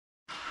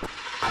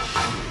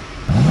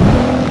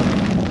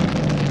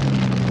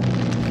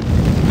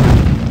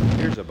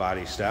a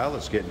body style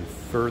that's getting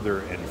further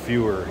and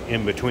fewer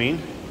in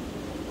between.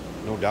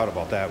 No doubt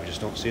about that. We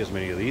just don't see as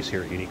many of these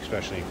here at Unique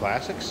Specialty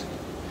Classics.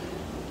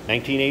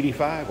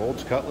 1985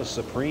 Olds Cutlass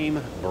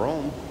Supreme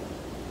Brougham.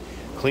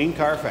 Clean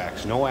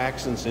Carfax, no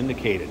accidents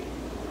indicated.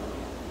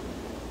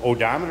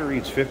 Odometer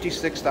reads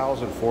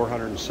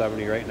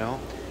 56,470 right now,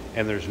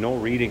 and there's no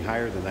reading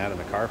higher than that in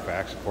the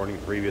Carfax, according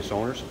to previous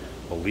owners,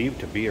 believed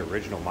to be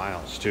original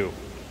miles too.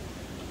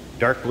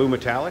 Dark blue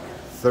metallic,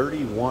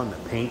 31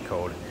 paint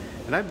code.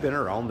 And I've been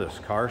around this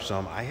car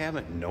some. I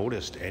haven't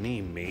noticed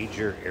any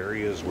major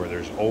areas where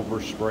there's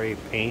overspray,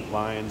 paint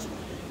lines,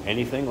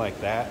 anything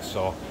like that.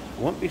 So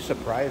I wouldn't be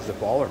surprised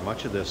if all or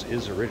much of this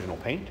is original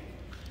paint.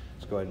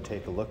 Let's go ahead and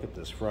take a look at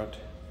this front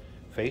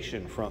fascia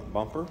and front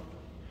bumper.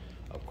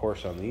 Of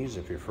course, on these,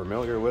 if you're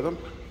familiar with them,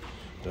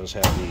 it does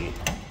have the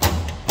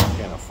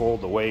kind of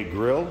fold away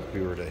grill. If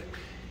you were to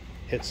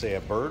hit, say,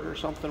 a bird or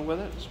something with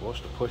it, it's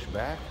supposed to push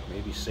back,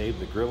 maybe save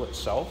the grill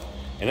itself,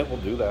 and it will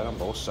do that on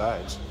both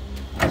sides.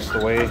 That's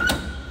the way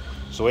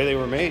they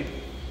were made.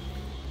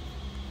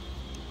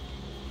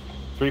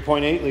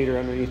 3.8 liter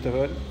underneath the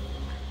hood.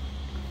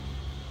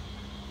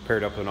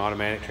 Paired up with an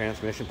automatic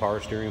transmission,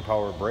 power steering,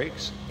 power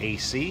brakes,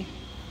 AC,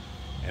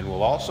 and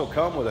will also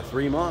come with a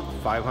 3-month,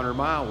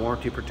 500-mile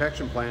warranty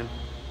protection plan.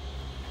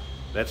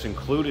 That's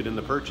included in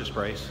the purchase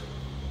price,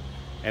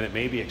 and it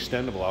may be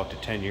extendable out to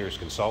 10 years.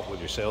 Consult with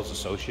your sales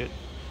associate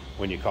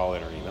when you call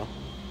in or email.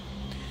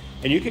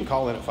 And you can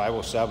call in at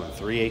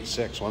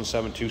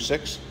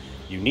 507-386-1726.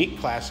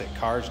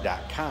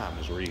 UniqueClassicCars.com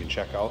is where you can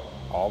check out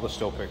all the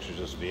still pictures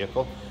of this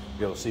vehicle. You'll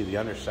be able to see the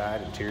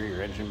underside,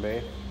 interior, engine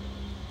bay.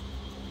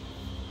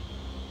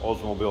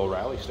 Oldsmobile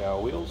rally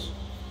style wheels.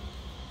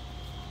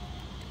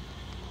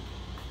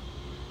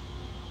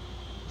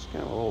 It's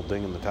kind of a little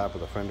ding in the top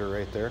of the fender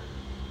right there.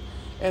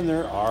 And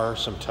there are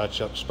some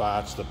touch-up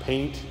spots. The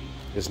paint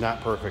is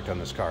not perfect on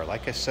this car.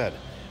 Like I said,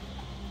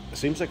 it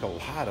seems like a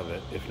lot of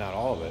it, if not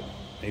all of it,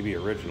 may be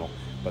original,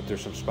 but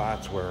there's some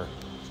spots where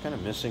it's kind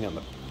of missing on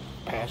the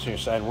passenger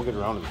side, and we'll get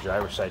around to the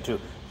driver's side too.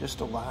 Just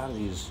a lot of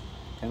these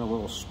kind of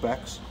little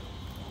specks.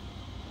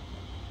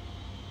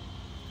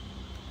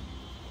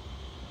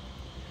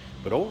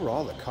 But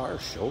overall, the car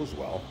shows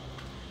well.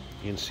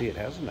 You can see it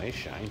has a nice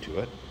shine to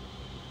it.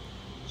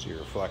 See your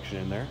reflection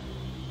in there.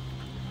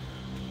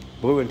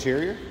 Blue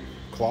interior,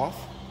 cloth,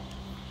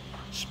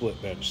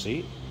 split bench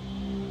seat.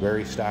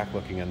 Very stock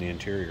looking on the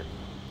interior.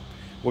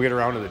 We'll get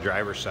around to the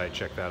driver's side,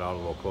 check that out a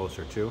little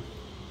closer too.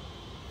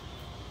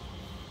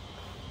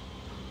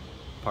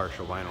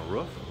 Partial vinyl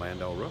roof, a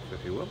Landau roof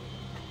if you will.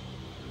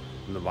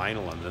 And the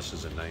vinyl on this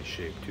is in nice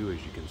shape too,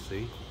 as you can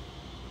see.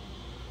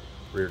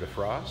 Rear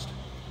defrost.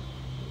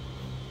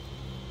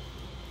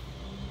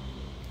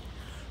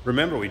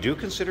 Remember, we do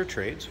consider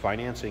trades.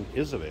 Financing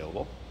is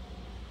available.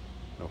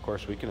 And of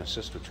course, we can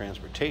assist with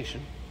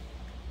transportation.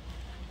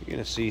 You're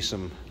going to see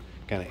some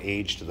kind of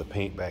age to the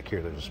paint back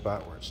here. There's a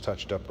spot where it's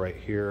touched up right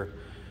here.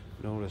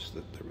 Notice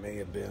that there may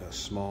have been a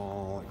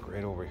small, like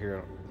right over here. I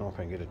don't know if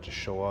I can get it to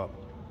show up.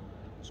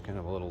 It's kind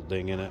of a little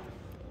ding in it.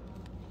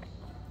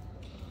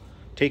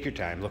 Take your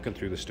time looking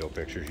through the still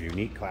pictures.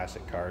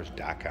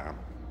 UniqueClassicCars.com.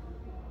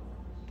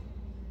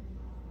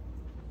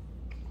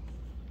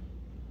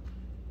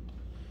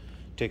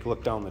 Take a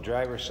look down the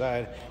driver's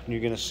side, and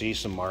you're going to see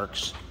some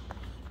marks,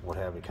 what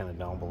have you, kind of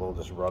down below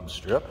this rub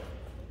strip,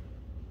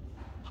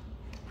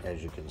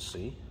 as you can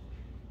see.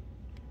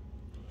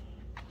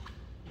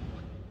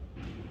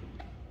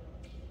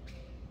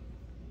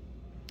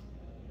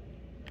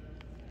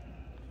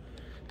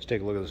 Let's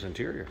take a look at this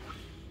interior.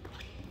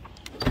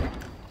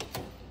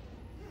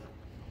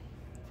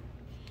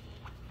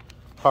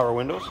 Power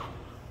windows,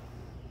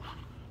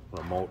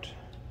 remote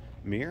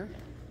mirror.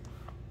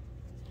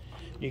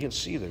 You can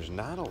see there's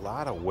not a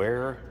lot of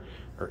wear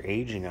or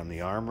aging on the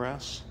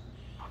armrests,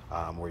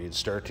 where you'd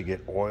start to get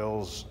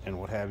oils and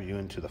what have you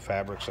into the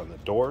fabrics on the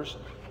doors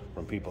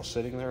from people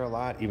sitting there a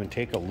lot. Even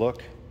take a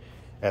look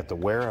at the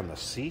wear on the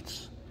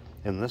seats,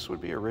 and this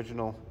would be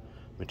original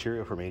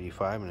material from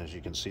 '85, and as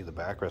you can see, the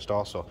backrest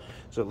also.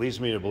 So it leads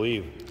me to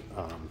believe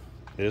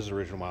it is an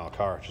original model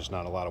car. It's just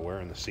not a lot of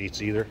wear in the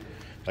seats either.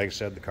 Like I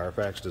said, the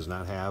Carfax does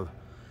not have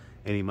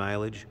any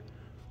mileage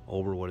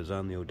over what is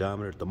on the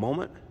odometer at the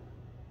moment.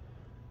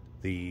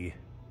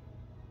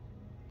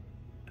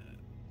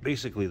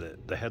 Basically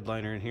the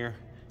headliner in here,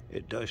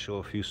 it does show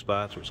a few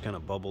spots where it's kind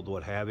of bubbled,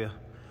 what have you.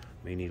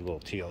 May need a little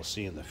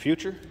TLC in the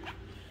future.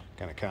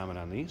 Kind of comment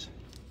on these.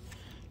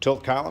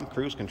 Tilt column,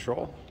 cruise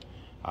control.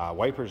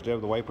 Wipers, did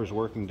have the wipers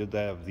working, did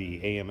have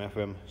the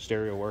AM/FM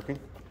stereo working.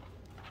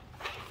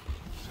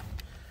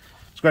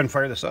 Let's go ahead and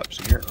fire this up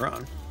so you hear it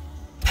run.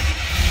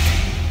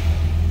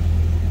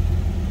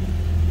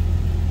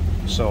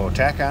 So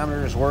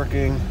tachometer is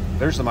working.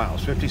 There's the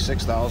miles,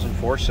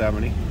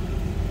 56,470.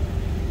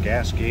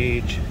 Gas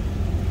gauge,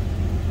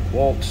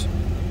 volts,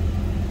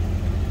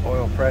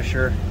 oil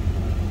pressure,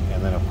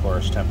 and then of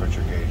course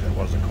temperature gauge. That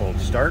was a cold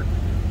start.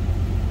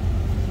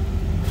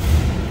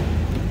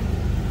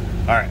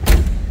 All right.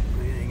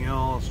 Anything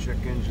else? Check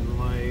engine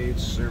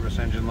lights, service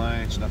engine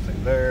lights,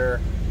 nothing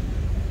there.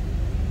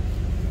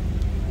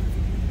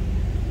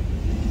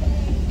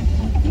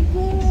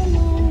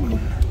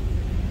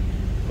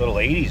 Little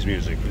 80s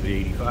music for the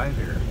 85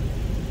 here.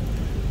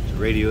 The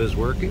radio is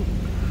working.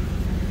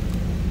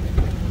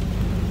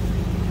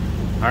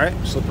 All right,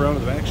 slip around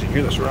to the back so you can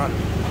hear this run.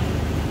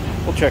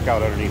 We'll check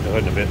out underneath the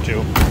hood in a bit too.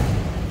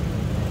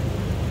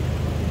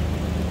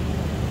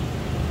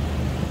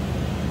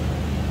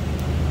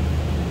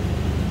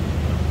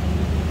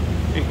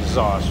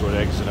 Exhaust would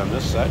exit on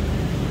this side.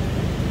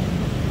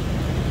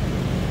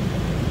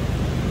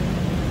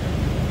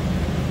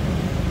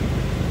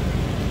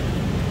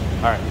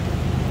 All right,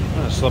 I'm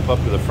gonna slip up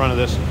to the front of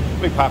this.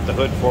 Let me pop the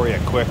hood for you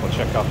quick. We'll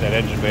check out that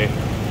engine bay,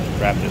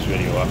 wrap this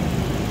video up.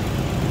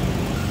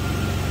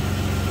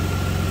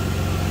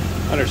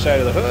 Underside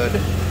of the hood,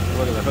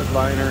 look at the hood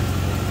liner.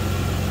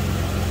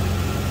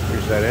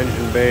 Here's that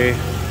engine bay.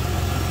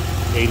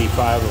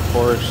 85, of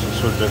course.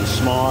 This one's been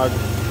smogged,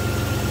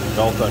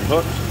 belt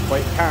unhooked.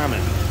 Quite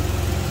common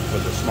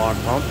with the smog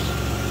pumps.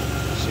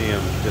 See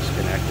them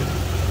disconnected.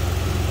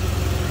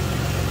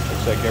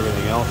 Looks like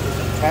everything else is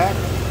intact.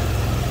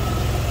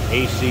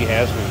 AC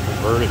has been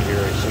converted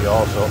here, I see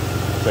also.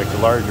 Looks like the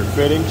larger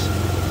fittings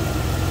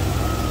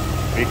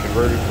be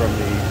converted from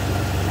the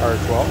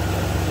R12,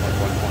 like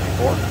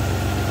 124.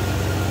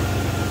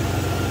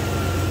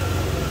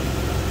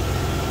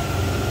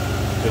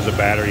 There's a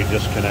battery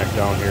disconnect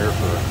down here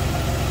for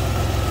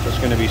it's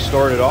going to be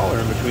stored at all or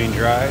in between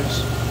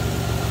drives.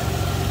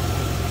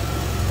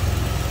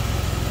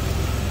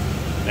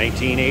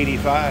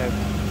 1985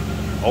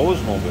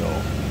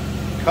 Oldsmobile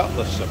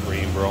Cutlass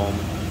Supreme Brougham.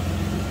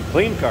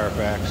 Clean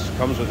Carfax.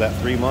 Comes with that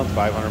 3-month,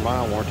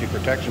 500-mile warranty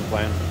protection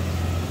plan.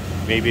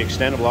 May be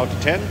extendable out to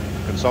 10.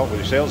 Consult with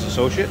your sales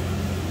associate.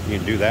 You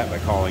can do that by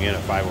calling in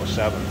at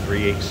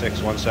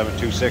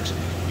 507-386-1726.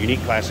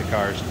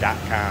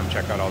 UniqueClassicCars.com.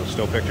 Check out all the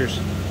still pictures.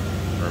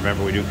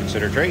 Remember, we do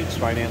consider trades.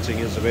 Financing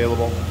is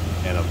available.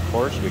 And of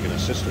course, we can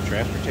assist with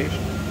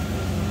transportation.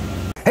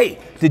 Hey,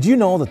 did you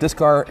know that this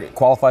car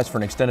qualifies for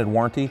an extended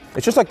warranty?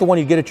 It's just like the one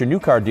you get at your new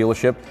car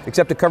dealership,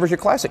 except it covers your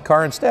classic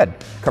car instead.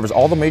 It covers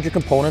all the major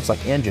components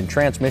like engine,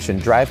 transmission,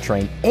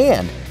 drivetrain,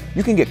 and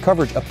you can get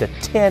coverage up to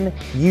 10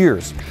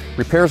 years.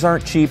 Repairs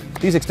aren't cheap.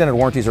 These extended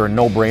warranties are a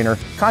no-brainer.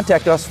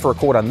 Contact us for a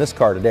quote on this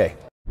car today.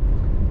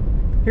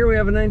 Here we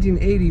have a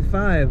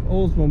 1985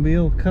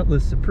 Oldsmobile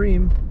Cutlass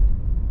Supreme.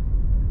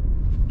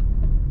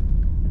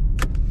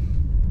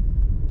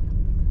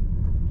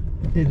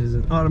 It is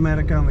an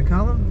automatic on the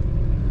column.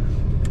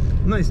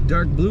 Nice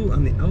dark blue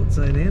on the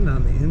outside and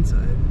on the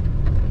inside.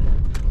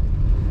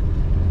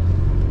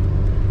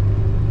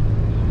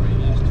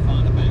 Somebody has to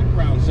find a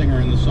background singer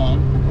in the song.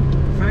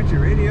 Factory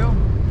radio,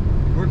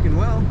 working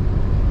well.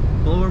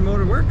 Blower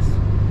motor works.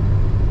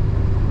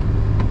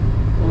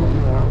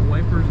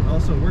 Wipers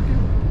also working.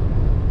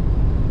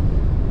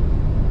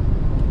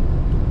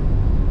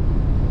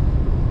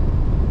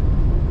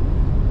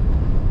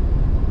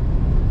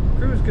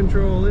 Cruise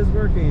control is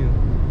working.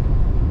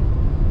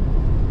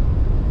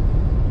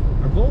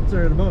 Our volts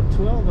are at about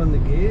 12 on the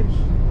gauge.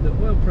 The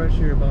oil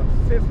pressure about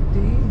 50.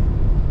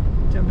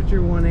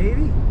 Temperature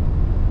 180.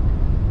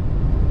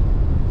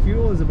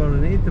 Fuel is about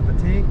 1/8 of a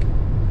tank.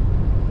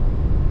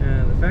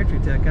 And the factory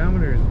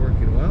tachometer is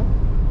working well,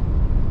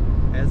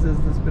 as is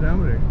the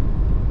speedometer.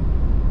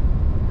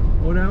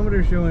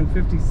 Odometer showing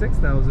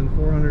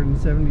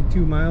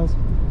 56,472 miles,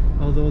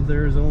 although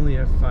there is only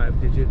a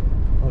 5-digit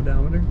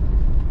odometer.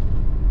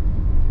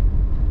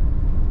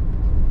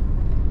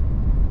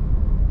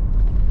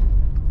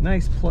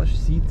 Nice plush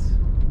seats,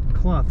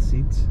 cloth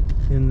seats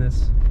in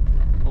this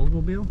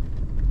Oldsmobile.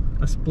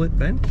 A split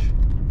bench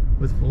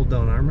with fold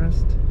down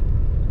armrest.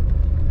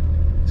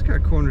 This car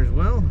corners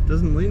well,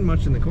 doesn't lean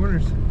much in the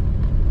corners.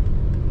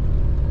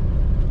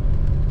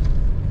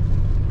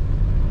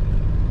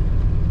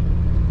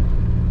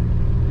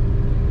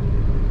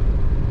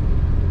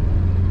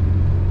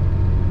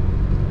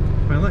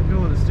 If I let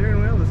go of the steering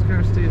wheel, this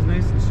car stays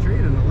nice and straight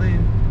in the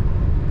lane.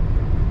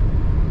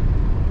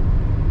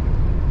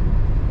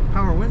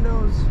 Power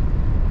windows.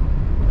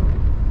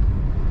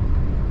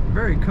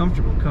 Very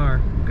comfortable car.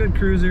 Good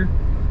cruiser.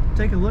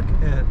 Take a look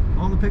at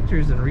all the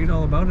pictures and read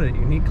all about it at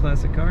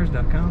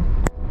UniqueClassicCars.com.